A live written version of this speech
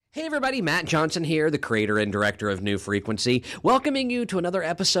Hey everybody, Matt Johnson here, the creator and director of New Frequency, welcoming you to another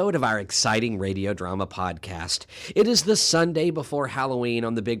episode of our exciting radio drama podcast. It is the Sunday before Halloween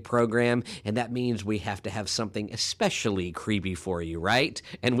on the big program, and that means we have to have something especially creepy for you, right?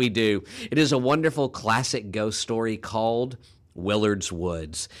 And we do. It is a wonderful classic ghost story called Willard's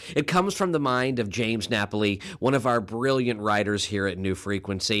Woods. It comes from the mind of James Napoli, one of our brilliant writers here at New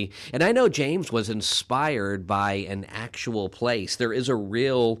Frequency. And I know James was inspired by an actual place. There is a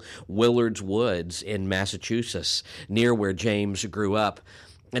real Willard's Woods in Massachusetts, near where James grew up.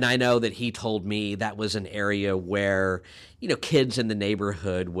 And I know that he told me that was an area where, kids in the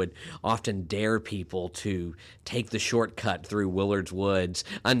neighborhood would often dare people to take the shortcut through Willard's Woods.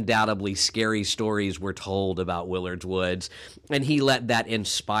 Undoubtedly, scary stories were told about Willard's Woods, and he let that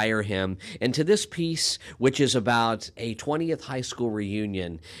inspire him into this piece, which is about a 20th high school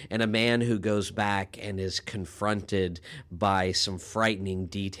reunion and a man who goes back and is confronted by some frightening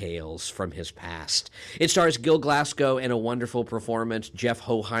details from his past. It stars Gil Glasgow in a wonderful performance, Jeff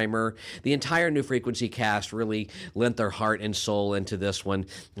Hoheimer. The entire New Frequency cast really lent their heart and soul into this one,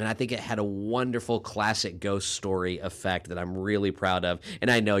 and I think it had a wonderful classic ghost story effect that I'm really proud of,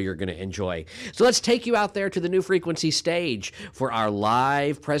 and I know you're going to enjoy. So let's take you out there to the New Frequency stage for our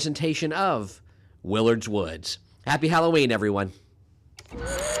live presentation of Willard's Woods. Happy Halloween, everyone.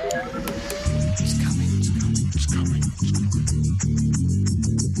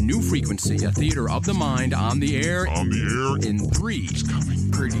 New Frequency, a theater of the mind, on the air. In 3. It's coming.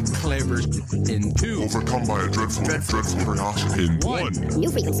 Pretty clever. In 2. Overcome by a dreadful curiosity. In 1. New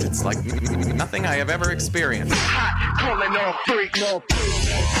Frequency. It's like nothing I have ever experienced. Calling all freak, no.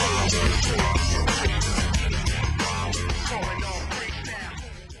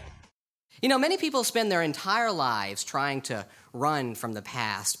 Many people spend their entire lives trying to run from the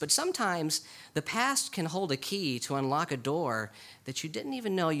past, but sometimes the past can hold a key to unlock a door that you didn't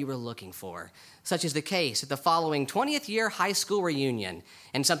even know you were looking for. Such is the case at the following 20th year high school reunion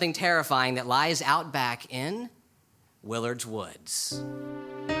and something terrifying that lies out back in Willard's Woods.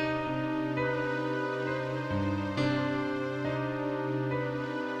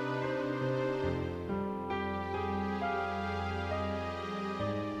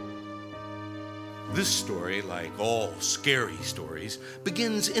 This story, like all scary stories,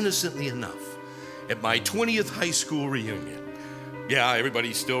 begins innocently enough. At my 20th high school reunion. Yeah,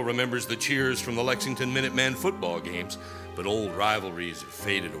 everybody still remembers the cheers from the Lexington Minutemen football games, but old rivalries have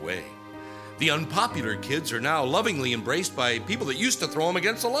faded away. The unpopular kids are now lovingly embraced by people that used to throw them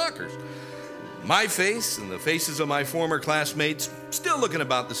against the lockers. My face and the faces of my former classmates still looking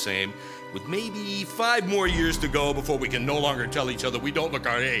about the same, with maybe 5 more years to go before we can no longer tell each other we don't look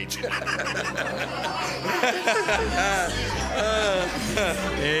our age.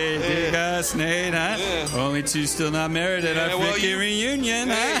 Hey, dig us, Nate, huh? Yeah. Only 2 still not married at our freaking reunion,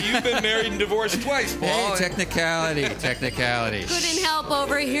 huh? Hey, you've been married and divorced twice, Paul. Hey, technicality. Couldn't help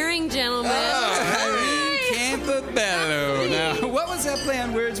overhearing, gentlemen. Campobello. Now, what was that play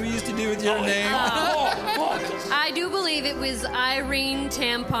on words we used to do with your name? I do believe it was Irene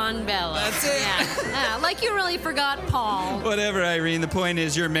Tampon Bella. That's it. Yeah, like you really forgot Paul. Whatever, Irene. The point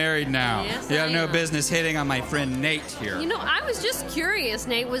is you're married now. Yes, you have I no am. business hitting on my friend Nate here. I was just curious,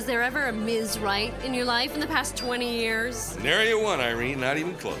 Nate. Was there ever a Ms. Wright in your life in the past 20 years? Nary a one, Irene. Not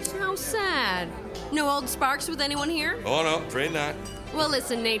even close. How sad. No old sparks with anyone here? Oh, no, afraid not. Well,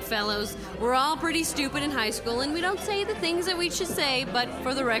 listen, Nate fellows, we're all pretty stupid in high school, and we don't say the things that we should say, but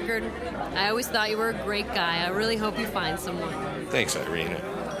for the record, I always thought you were a great guy. I really hope you find someone. Thanks, Irene. I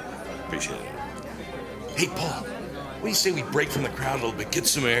appreciate it. Hey, Paul, what do you say we break from the crowd a little bit, get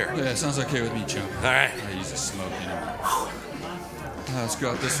some air? Yeah, sounds okay with me, chum. All right. I use a smoke, let's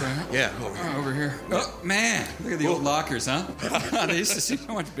go out this way. Yeah, Over here. Oh, man. Look at the old lockers, huh? They used to seem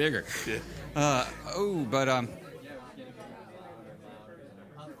so much bigger. Yeah.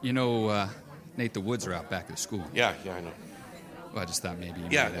 Nate, the woods are out back at the school. Yeah, I know. Well, I just thought maybe you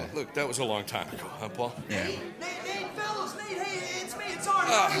Yeah, might, look, that was a long time ago, huh, Paul? Yeah. Nate, fellas, hey, it's me, it's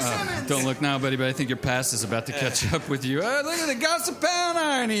Arnie Simmons. Don't look now, buddy, but I think your past is about to catch up with you. Look at the gossip pound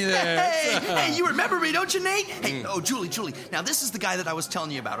Arnie there. Hey, you remember me, don't you, Nate? Hey, Julie. Now, this is the guy that I was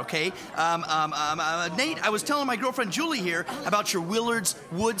telling you about, okay? Nate, I was telling my girlfriend Julie here about your Willard's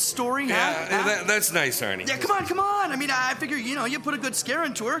Woods story. Yeah, that's nice, Arnie. Yeah, come on. I mean, I figure, you put a good scare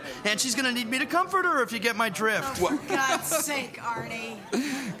into her, and she's going to need me to comfort her if you get my drift. For God's sake, Arnie.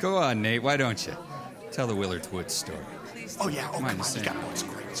 Go on, Nate. Why don't you? Tell the Willard's Woods story. Oh, yeah. Oh, come on. Just You saying. got it. It's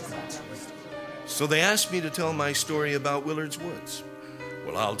great. So they asked me to tell my story about Willard's Woods.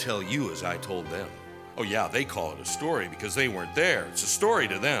 Well, I'll tell you as I told them. Oh, yeah, they call it a story because they weren't there. It's a story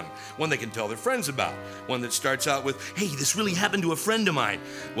to them, one they can tell their friends about, one that starts out with, hey, this really happened to a friend of mine.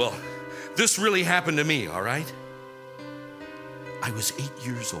 Well, this really happened to me, all right? I was 8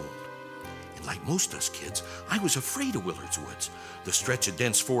 years old, and like most us kids, I was afraid of Willard's Woods, the stretch of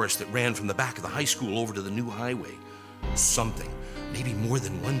dense forest that ran from the back of the high school over to the new highway. Something, maybe more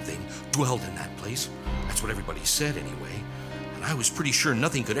than one thing, dwelled in that place. That's what everybody said anyway, and I was pretty sure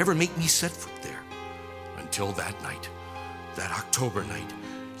nothing could ever make me set foot there. Until that night, that October night,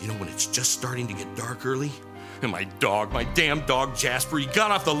 you know, when it's just starting to get dark early? And my damn dog Jasper, he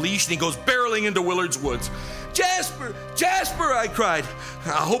got off the leash and he goes barreling into Willard's Woods. Jasper, Jasper, I cried,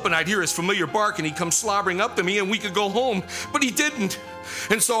 hoping I'd hear his familiar bark and he'd come slobbering up to me and we could go home. But he didn't.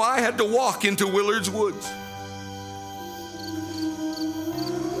 And so I had to walk into Willard's Woods.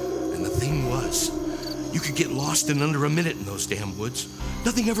 And the thing was, you could get lost in under a minute in those damn woods.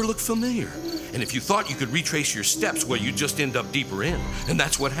 Nothing ever looked familiar. And if you thought you could retrace your steps, well, you'd just end up deeper in. And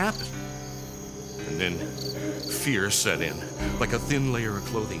that's what happened. And then fear set in, like a thin layer of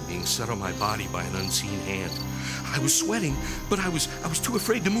clothing being set on my body by an unseen hand. I was sweating, but I was too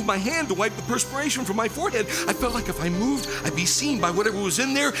afraid to move my hand to wipe the perspiration from my forehead. I felt like if I moved, I'd be seen by whatever was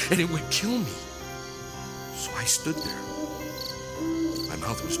in there, and it would kill me. So I stood there. My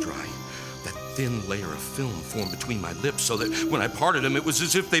mouth was dry. That thin layer of film formed between my lips so that when I parted them, it was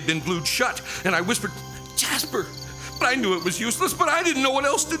as if they'd been glued shut. And I whispered, Jasper! But I knew it was useless, but I didn't know what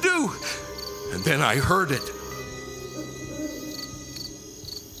else to do. And then I heard it.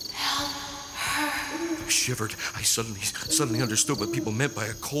 Help her. I shivered. I suddenly understood what people meant by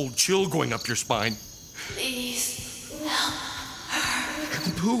a cold chill going up your spine. Please, help her.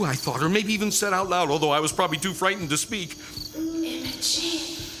 And who, I thought, or maybe even said out loud, although I was probably too frightened to speak. Imogene.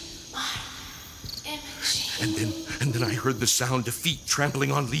 And then I heard the sound of feet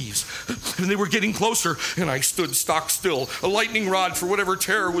trampling on leaves. And they were getting closer, and I stood stock still, a lightning rod for whatever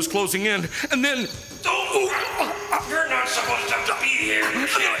terror was closing in. And then... Oh, you're not supposed to be here.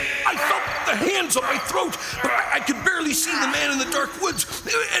 I felt the hands on my throat, but I could barely see the man in the dark woods,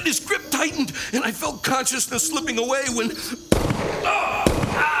 and his grip tightened, and I felt consciousness slipping away when...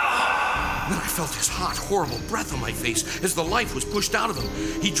 Then I felt his hot, horrible breath on my face as the life was pushed out of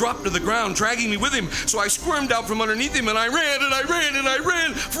him. He dropped to the ground, dragging me with him, so I squirmed out from underneath him, and I ran, and I ran, and I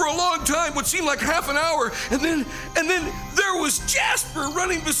ran for a long time, what seemed like half an hour, and then there was Jasper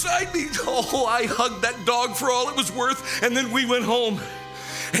running beside me. Oh, I hugged that dog for all it was worth, and then we went home.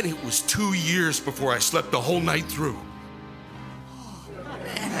 And it was 2 years before I slept the whole night through.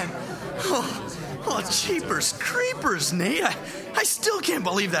 Man, jeepers creepers, Nate. I still can't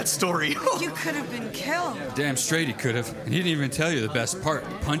believe that story. You could have been killed. Damn straight he could have. And he didn't even tell you the best part,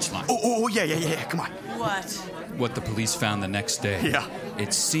 the punchline. Oh, yeah, come on. What? What the police found the next day. Yeah.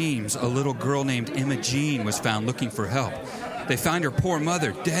 It seems a little girl named Imogene was found looking for help. They found her poor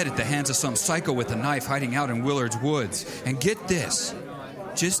mother dead at the hands of some psycho with a knife hiding out in Willard's Woods. And get this,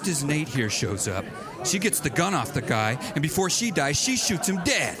 just as Nate here shows up, she gets the gun off the guy, and before she dies, she shoots him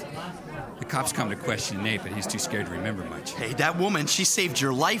dead. The cops come to question Nate, but he's too scared to remember much. Hey, that woman, she saved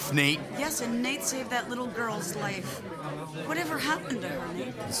your life, Nate. Yes, and Nate saved that little girl's life. Whatever happened to her,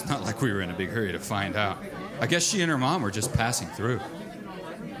 Nate? It's not like we were in a big hurry to find out. I guess she and her mom were just passing through.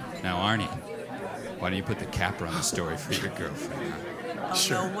 Now, Arnie, why don't you put the capper on the story for your girlfriend? Oh,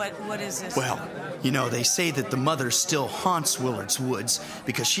 Sure. no, what is this? Well, you know, they say that the mother still haunts Willard's Woods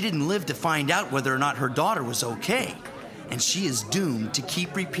because she didn't live to find out whether or not her daughter was okay. And she is doomed to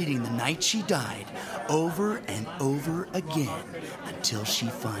keep repeating the night she died over and over again until she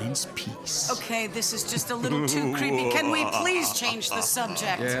finds peace. Okay, this is just a little too creepy. Can we please change the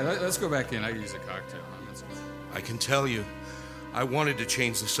subject? Yeah, let's go back in. I can use a cocktail. Let's go. I can tell you, I wanted to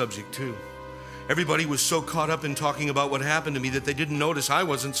change the subject too. Everybody was so caught up in talking about what happened to me that they didn't notice I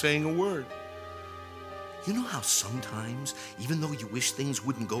wasn't saying a word. You know how sometimes, even though you wish things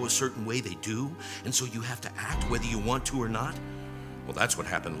wouldn't go a certain way, they do, and so you have to act whether you want to or not? Well, that's what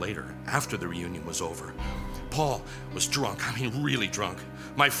happened later, after the reunion was over. Paul was drunk, really drunk.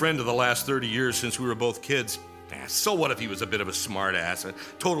 My friend of the last 30 years since we were both kids. So what if he was a bit of a smart-ass, a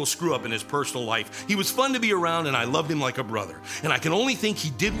total screw-up in his personal life? He was fun to be around, and I loved him like a brother. And I can only think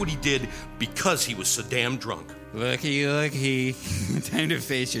he did what he did because he was so damn drunk. Looky. Time to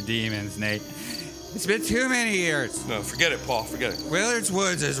face your demons, Nate. It's been too many years. No, forget it, Paul, forget it. Willard's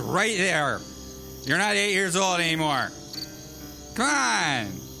Woods is right there. You're not 8 years old anymore. Come on.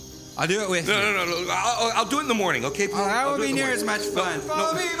 I'll do it with you. No. I'll do it in the morning, okay, Paul? That won't be near as much fun.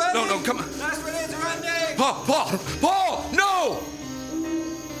 Follow me, buddy. No, come on. Last minute to run, Nate. Paul, no!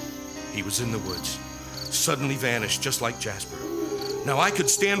 He was in the woods, suddenly vanished just like Jasper. Now, I could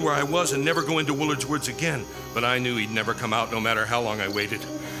stand where I was and never go into Willard's Woods again, but I knew he'd never come out no matter how long I waited.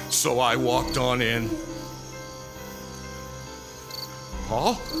 So I walked on in.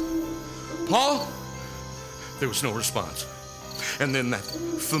 Paul? Paul? There was no response. And then that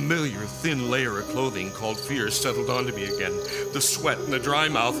familiar thin layer of clothing called fear settled onto me again. The sweat and the dry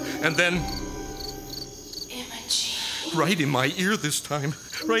mouth, and then... Imogene. Right in my ear this time.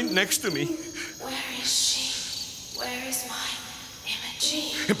 Right next to me. Where is she? Where is my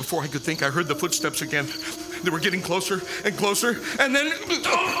Imogene? And before I could think, I heard the footsteps again. They were getting closer and closer, and then... And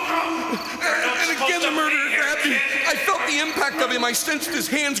again the murderer grabbed me. I felt the impact of him. I sensed his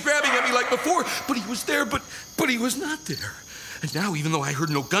hands grabbing at me like before, but he was there, but he was not there. And now, even though I heard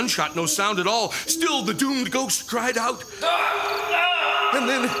no gunshot, no sound at all, still the doomed ghost cried out. And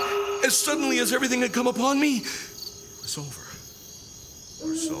then, as suddenly as everything had come upon me, it was over.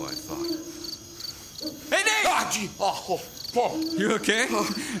 Or so I thought. Hey, Nate! Ah, gee. Oh, Paul. You okay?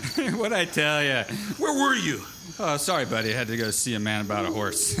 What'd I tell you? Where were you? Oh, sorry, buddy. I had to go see a man about a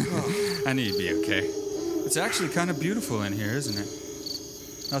horse. I knew you'd be okay. It's actually kind of beautiful in here, isn't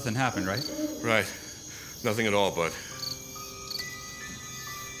it? Nothing happened, right? Right. Nothing at all, bud.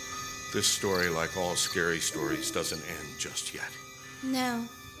 This story, like all scary stories, doesn't end just yet. No.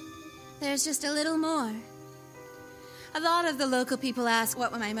 There's just a little more. A lot of the local people ask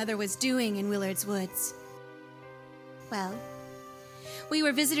what my mother was doing in Willard's Woods. Well, we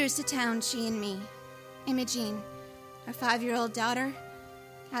were visitors to town, she and me. Imogene, our 5-year-old daughter,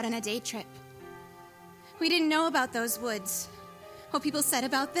 out on a day trip. We didn't know about those woods, what people said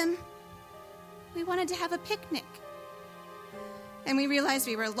about them. We wanted to have a picnic. And we realized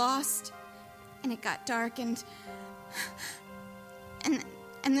we were lost, and it got dark, and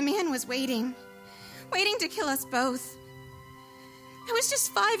the man was waiting to kill us both. I was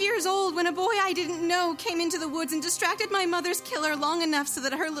just 5 years old when a boy I didn't know came into the woods and distracted my mother's killer long enough so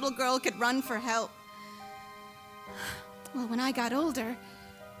that her little girl could run for help. Well, when I got older,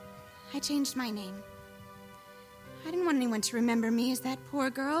 I changed my name. I didn't want anyone to remember me as that poor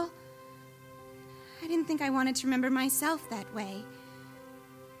girl. I didn't think I wanted to remember myself that way.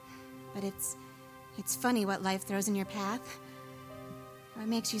 But it's funny what life throws in your path. Or it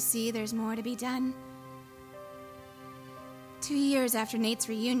makes you see there's more to be done. 2 years after Nate's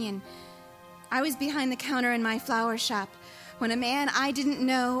reunion, I was behind the counter in my flower shop when a man I didn't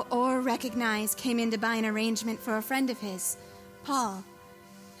know or recognize came in to buy an arrangement for a friend of his, Paul,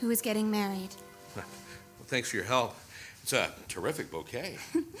 who was getting married. Well, thanks for your help. It's a terrific bouquet.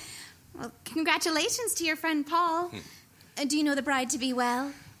 Well, congratulations to your friend Paul. Do you know the bride-to-be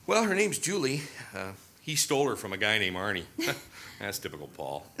well? Well, her name's Julie. He stole her from a guy named Arnie. That's typical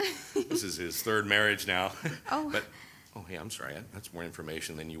Paul. This is his third marriage now. Oh. Oh, hey, I'm sorry. That's more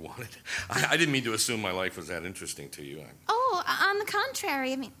information than you wanted. I didn't mean to assume my life was that interesting to you. Oh, on the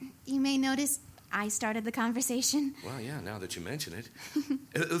contrary. I mean, you may notice I started the conversation. Well, yeah, now that you mention it.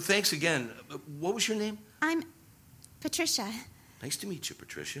 Thanks again. What was your name? I'm Patricia. Nice to meet you,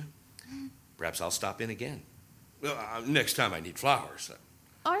 Patricia. Perhaps I'll stop in again. Well, next time I need flowers.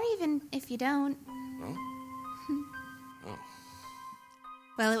 Or even if you don't. Oh? Oh.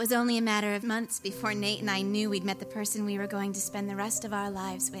 Well, it was only a matter of months before Nate and I knew we'd met the person we were going to spend the rest of our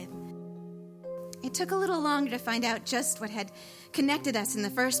lives with. It took a little longer to find out just what had connected us in the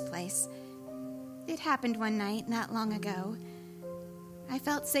first place. It happened one night not long ago. I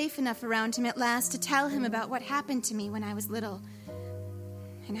felt safe enough around him at last to tell him about what happened to me when I was little,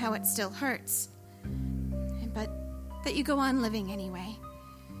 and how it still hurts, but that you go on living anyway.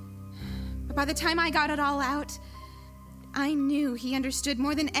 But by the time I got it all out, I knew he understood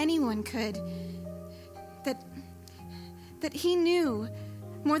more than anyone could. That he knew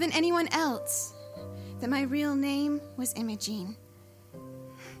more than anyone else that my real name was Imogene.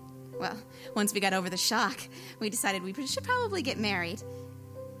 Well, once we got over the shock, we decided we should probably get married.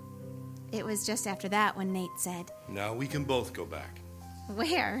 It was just after that when Nate said, Now we can both go back.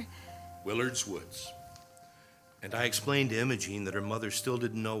 Where? Willard's Woods. And I explained to Imogene that her mother still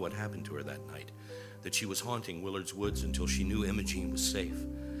didn't know what happened to her that night, that she was haunting Willard's Woods until she knew Imogene was safe.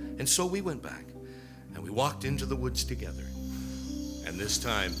 And so we went back, and we walked into the woods together. And this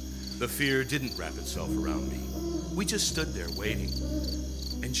time, the fear didn't wrap itself around me. We just stood there waiting,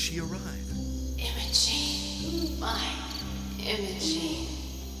 and she arrived. Imogene, my Imogene.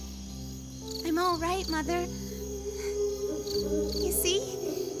 I'm all right, Mother. You see?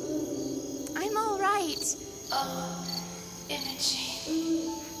 I'm all right. Oh,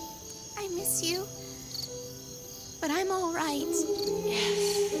 Imogene. I miss you. But I'm all right. Yes,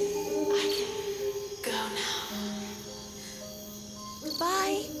 I can go now.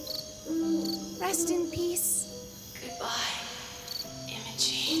 Goodbye. Rest in peace. Goodbye.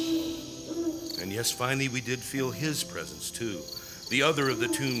 Imogene. And yes, finally we did feel his presence, too. The other of the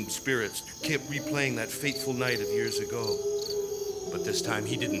tomb spirits kept replaying that fateful night of years ago. But this time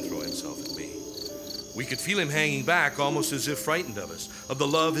he didn't throw himself at me. We could feel him hanging back, almost as if frightened of us, of the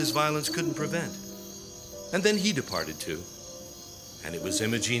love his violence couldn't prevent. And then he departed too. And it was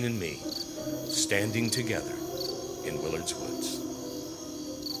Imogene and me, standing together in Willard's Woods.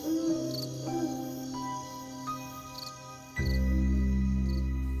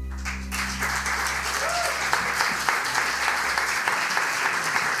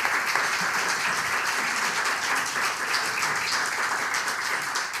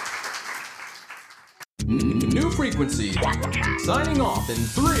 New Frequency. Signing off in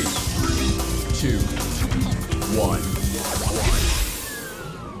 3, 2, 1.